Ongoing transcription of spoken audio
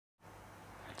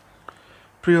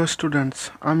প্রিয় স্টুডেন্টস,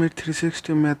 আমি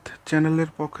 360 ম্যাথ চ্যানেলের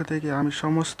পক্ষ থেকে আমি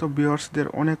সমস্ত ভিউয়ার্সদের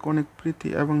অনেক অনেক প্রীতি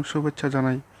এবং শুভেচ্ছা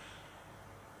জানাই।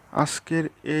 আজকের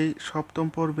এই সপ্তম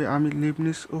পর্বে আমি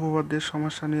লিবনিজ উপপাদ্যের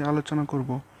সমস্যা নিয়ে আলোচনা করব।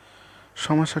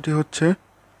 সমস্যাটি হচ্ছে,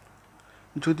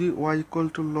 যদি y =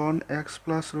 ln x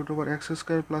plus √x²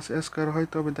 plus a² হয়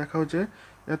তবে দেখাও যে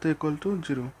এত =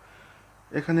 0।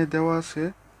 এখানে দেওয়া আছে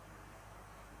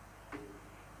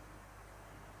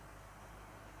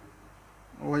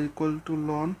y =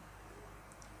 ln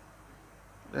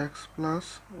x plus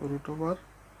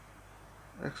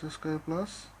 √x² plus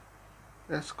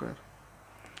a²।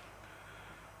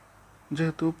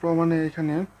 যেহেতু প্রমাণে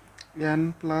এখানে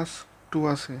n+2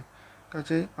 আছে,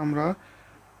 কাজেই আমরা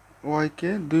কে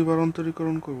দুইবার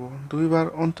অন্তরীকরণ করব। দুইবার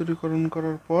অন্তরীকরণ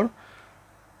করার পর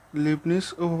লিবনিজ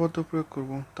উপপাদ্য প্রয়োগ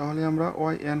করব, তাহলে আমরা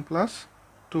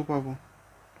yn+2 পাব।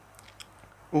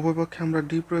 উভয় পক্ষে আমরা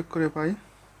d প্রয়োগ করে পাই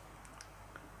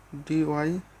dy =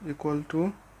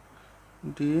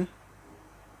 d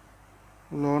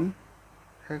ln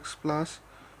x plus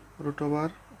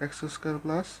 √x²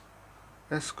 plus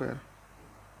a²।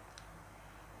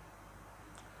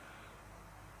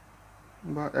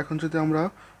 বা এখন যদি আমরা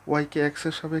কে x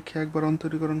এর সাপেক্ষে একবার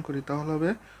অন্তরীকরণ করি তাহলে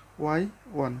হবে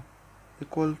y1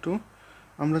 =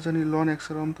 আমরা জানি ln x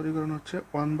এর অন্তরীকরণ হচ্ছে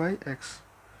 1/x।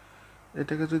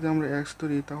 এটাকে যদি আমরা x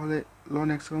ধরি তাহলে ln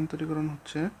x এর অন্তরীকরণ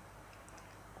হচ্ছে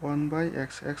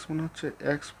 1/x। x মানে হচ্ছে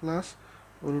x plus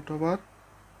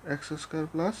 √x²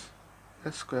 plus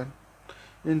a²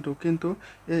 কিন্তু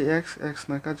এই x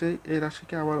না, কাজেই এই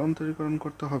রাশিকে আবার অন্তরীকরণ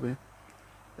করতে হবে।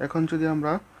 এখন যদি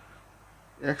আমরা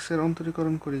x এর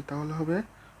অন্তরীকরণ করি তাহলে হবে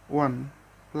 1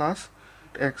 প্লাস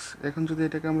x। এখন যদি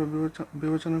এটাকে আমরা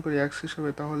বিবেচনা করি x হিসেবে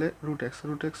তাহলে √x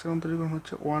এর অন্তরীকরণ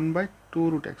হচ্ছে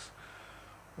 1/2√x।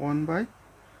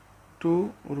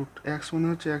 1/2√x মানে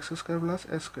হচ্ছে x² প্লাস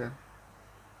a²।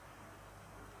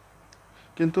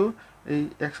 কিন্তু এই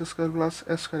x² প্লাস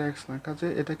a² x না, কাজে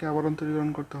এটাকে আবার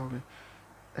অন্তরীকরণ করতে হবে।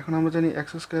 এখন আমরা জানি x²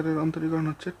 এর অন্তরীকরণ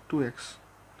হচ্ছে 2x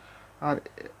আর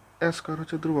a²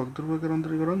 হচ্ছে ধ্রুবকের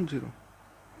অন্তরীকরণ 0।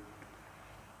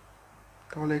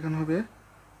 তাহলে এখানে হবে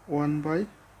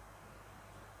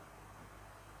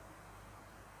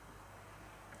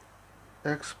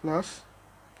 1/x plus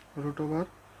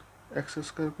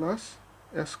 √x² plus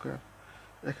a²।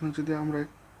 এখানে যদি আমরা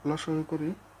লসাগু করি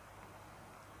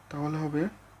তাহলে হবে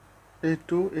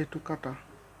a2 কাটা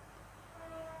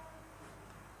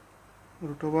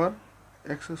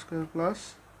 √x² plus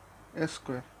a²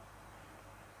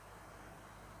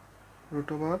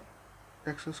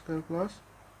 √x² plus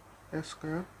a²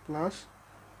 plus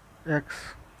x।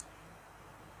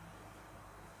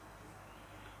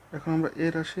 এখন আমরা এ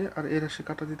রাশি আর এ রাশি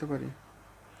কাটা দিতে পারি,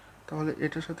 তাহলে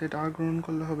এটার সাথে এটা গ্রহণ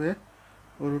করলে হবে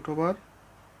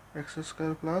 √x²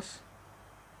 প্লাস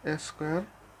a²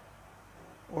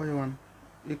 y1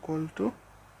 =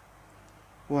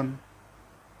 1।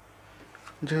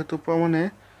 যেহেতু প্রমাণে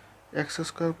x²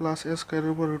 প্লাস a² এর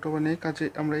উপর √1 নেই, কাজে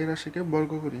আমরা এই রাশিকে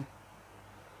বর্গ করি।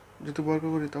 যদি বর্গ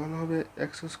করি তাহলে হবে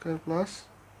x² প্লাস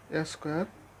a²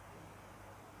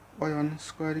 y1²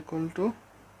 =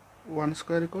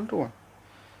 1²=1।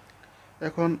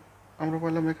 এখন আমরা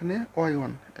পেলাম এখানে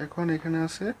y1। এখন এখানে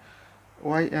আছে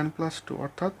yn+2,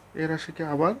 অর্থাৎ এই রাশিকে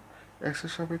আবার x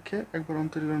এর সাপেক্ষে একবার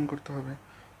অন্তরীকরণ করতে হবে,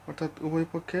 অর্থাৎ উভয়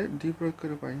পক্ষে d প্রয়োগ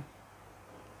করে পাই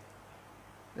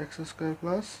x²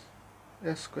 plus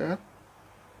a²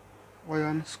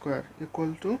 y1² =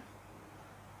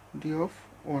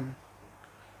 d(1).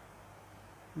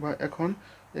 বা এখন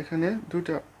এখানে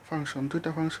দুইটা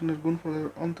ফাংশনের গুণফলের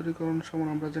অন্তরীকরণ সমান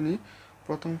আমরা জানি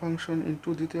প্রথম ফাংশন ইন্টু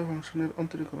দ্বিতীয় ফাংশনের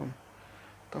অন্তরীকরণ।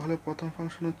 তাহলে প্রথম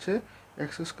ফাংশন হচ্ছে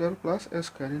x² প্লাস a²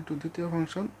 ইন্টু দ্বিতীয়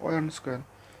ফাংশন y1²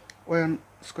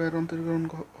 অন্তরীকরণ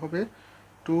হবে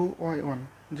 2y1।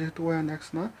 যেহেতু y1 x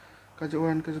না, কাজে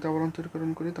y1কে যদি আবার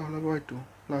অন্তরীকরণ করি তাহলে হবে y2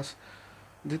 প্লাস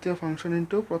দ্বিতীয় ফাংশন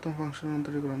ইন্টু প্রথম ফাংশনের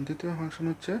অন্তরীকরণ। দ্বিতীয় ফাংশন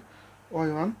হচ্ছে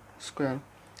y1²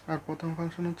 আর প্রথম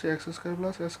ফাংশন হচ্ছে x²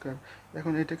 প্লাস a²।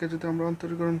 এখন এটাকে যদি আমরা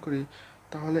অন্তরীকরণ করি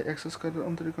তাহলে x² এর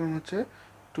অন্তরীকরণ হচ্ছে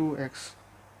 2x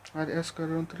আর a² এর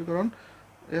অন্তরীকরণ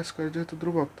a² যেহেতু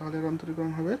ধ্রুবক তাহলে এর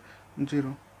অন্তরীকরণ হবে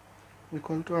 0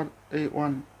 = আর এই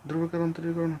 1 ধ্রুবকের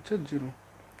অন্তরীকরণ হচ্ছে 0।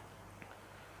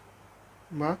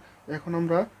 বা এখন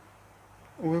আমরা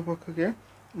উভয় পক্ষকে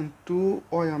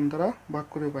 2y1 দ্বারা ভাগ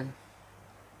করে পাই,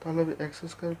 তাহলে হবে x²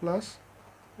 প্লাস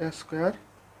a²।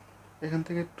 এখান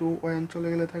থেকে 2y1 চলে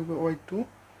গেলে থাকবে y2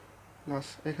 প্লাস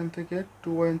এখান থেকে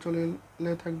 2y1 চলে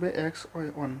গেলে থাকবে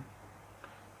xy1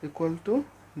 =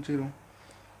 0।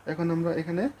 এখন আমরা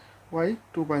এখানে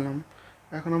y2 পাইলাম।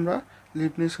 এখন আমরা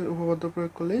লিবনিজের উপপাদ্য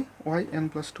প্রয়োগ করলেই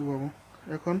yn+2 পাবো।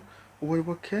 এখন উভয়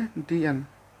পক্ষে dn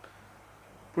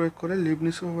প্রয়োগ করে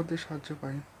লিবনিজ উপপাদ্যের সাহায্য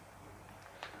পাই।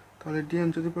 তাহলে ডিএন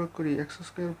যদি প্রয়োগ করি x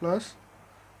square plus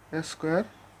S square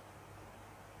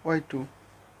Y two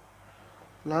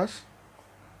plus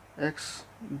x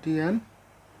DNA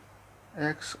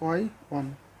x Y one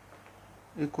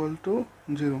equal to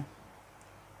 0,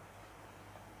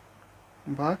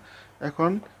 বা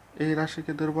এখন এই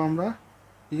রাশিকে ধরবো আমরা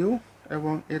ইউ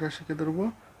এবং এই রাশিকে ধরবো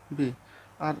বি।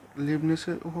 আর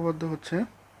লিবনিজের উপপাদ্য হচ্ছে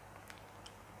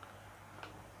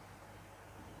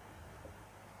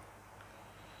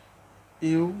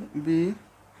you B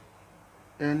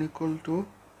N equal to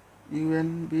U N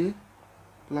B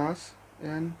plus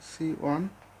N C one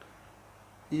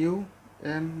U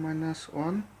N minus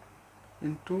one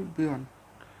into B one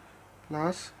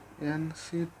plus N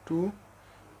C to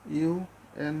U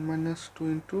N minus two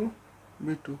into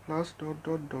B two plus dot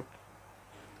dot dot.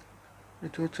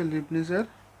 এটি হচ্ছে লিবনিজের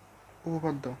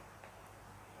উপপাদ্য।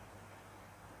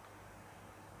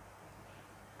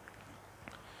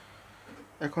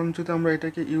 এখন যদি আমরা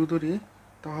এটাকে you ধরি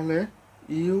তাহলে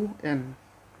U N,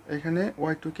 এখানে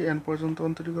ওয়াই টুকে এন পর্যন্ত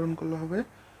অন্তরীকরণ করলে হবে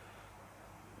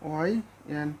ওয়াই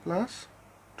এন প্লাস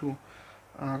টু,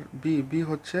 আর বি বি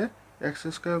হচ্ছে x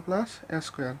square plus S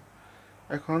square.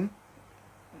 এখন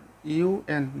ইউ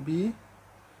এন বি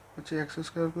হচ্ছে x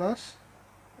square plus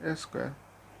S square,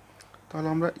 তাহলে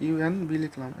আমরা ইউ এন বি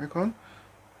লিখলাম। এখন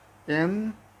N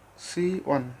C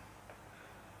one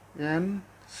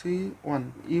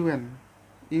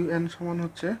U N সমান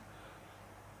হচ্ছে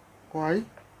Y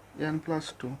N plus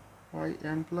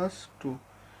two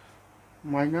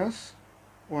minus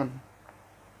one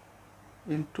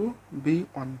into B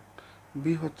one,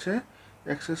 B হচ্ছে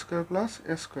x square plus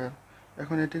S square.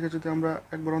 এখন এটিকে যদি আমরা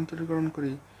একবার অন্তরীকরণ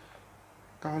করি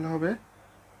তাহলে হবে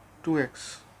 2x,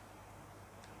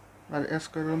 আর এস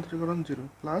স্কোয়ারের অন্তরীকরণ 0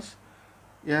 plus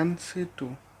N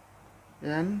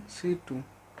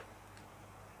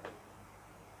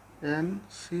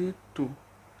C to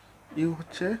you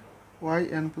হচ্ছে Y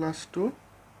N plus two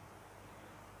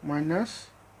minus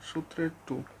সূত্রের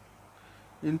 2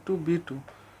 ইন্টু বি টু,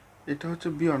 এটা হচ্ছে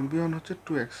বি ওয়ান হচ্ছে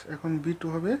 2x। এখন বি টু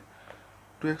হবে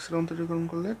 2x এর অন্তরীকরণ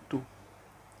করলে 2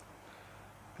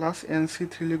 প্লাস এন সি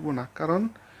থ্রি লিখবো না, কারণ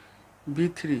বি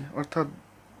থ্রি অর্থাৎ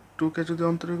 2কে যদি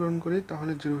অন্তরীকরণ করি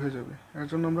তাহলে 0 হয়ে যাবে, এর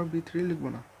জন্য আমরা বি থ্রি লিখবো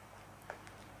না।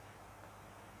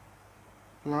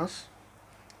 প্লাস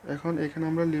এখন এখানে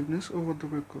আমরা লিবনিজ উপপাদ্য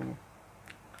প্রয়োগ করব।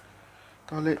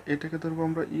 তাহলে এটাকে ধরবো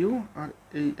আমরা ইউ আর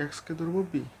এই এক্সকে ধরবো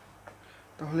বি,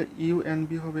 তাহলে ইউ এন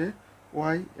বি হবে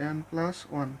Y N plus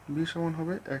one, B সমান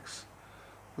হবে x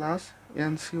plus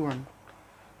N C one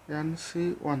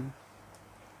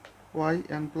Y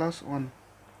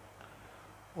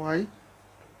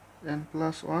N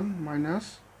plus one minus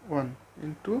one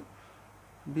into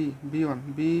B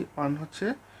one হচ্ছে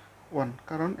 1,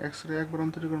 কারণ এক্স রে একবার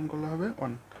অন্তরীকরণ করলে হবে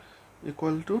 1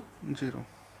 ইকুয়াল টু 0।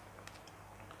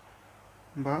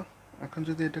 বা এখন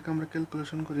যদি এটাকে আমরা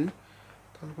ক্যালকুলেশন করি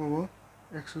তাহলে পাবো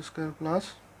x square plus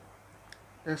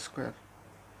S square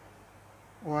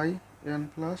Y N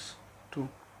plus two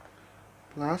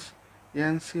plus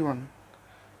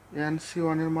N C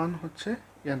ওয়ানের মান হচ্ছে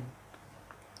এন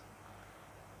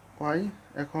ওয়াই,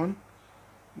 এখন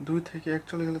 2 থেকে 1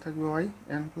 চলে গেলে থাকবে ওয়াই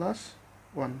এন প্লাস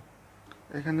 1,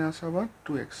 এখানে আছে আবার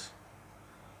 2x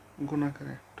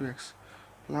গুণাকারে 2x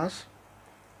প্লাস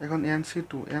এখন এন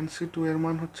সি টু এর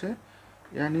মান হচ্ছে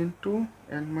N into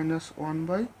N minus one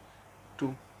by two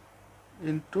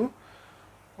into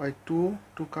Y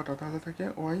two কাটা, তাহলে থাকে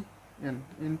ওয়াই এন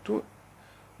ইন্টু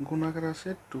গুণাকারে আছে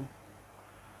 2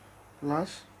 plus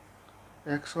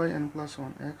x Y N plus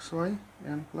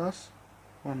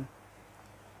one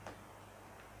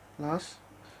plus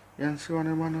N C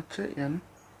ওয়ানের মান হচ্ছে এন,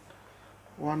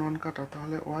 1 কাটা,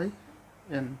 তাহলে ওয়াই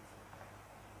এন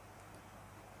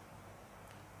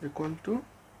ইকুয়াল টু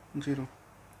 0।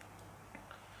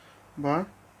 বা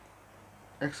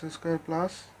x square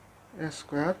plus S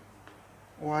square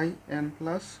Y N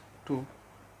plus two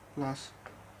plus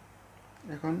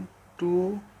এখন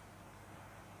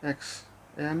 2x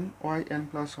N Y N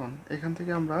plus one, এখান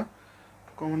থেকে আমরা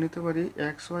কমন নিতে পারি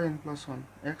x Y N plus one,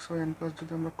 x Y N plus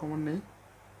যদি আমরা কমন নেই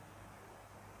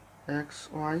x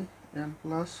Y N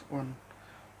plus one,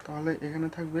 তাহলে এখানে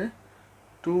থাকবে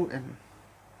 2n,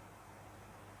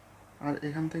 আর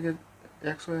এখান থেকে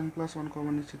x Y N plus one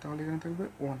common নিচ্ছি তাহলে এখানে থাকবে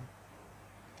 1,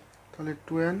 তাহলে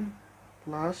 2n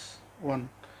plus 1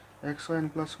 x Y N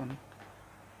plus one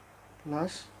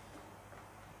plus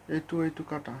এই টু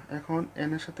কাটা, এখন n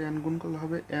এর সাথে n গুণ করলে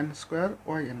হবে n square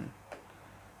Y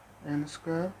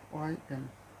N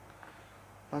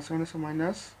plus minus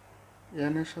minus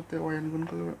n এর সাথে ওয়াই এন গুণ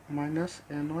করলে minus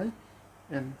N Y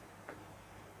N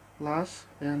plus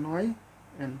N Y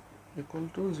N equal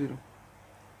to 0,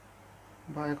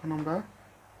 বা এখন আমরা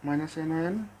minus N Y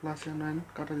N plus N Y N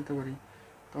কাটা দিতে পারি।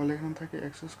 তাহলে এখানে থাকে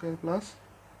x square plus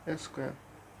A square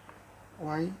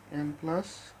Y N plus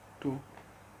 2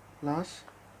 plus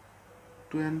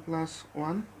 2n plus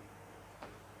 1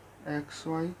 x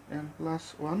Y N plus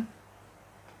 1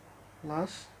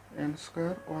 plus N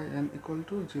square Y N equal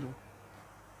to 0।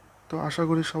 তো আশা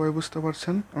করি সবাই বুঝতে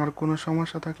পারছেন। আর কোনো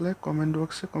সমস্যা থাকলে কমেন্ট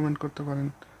বক্সে কমেন্ট করতে পারেন।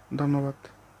 ধন্যবাদ।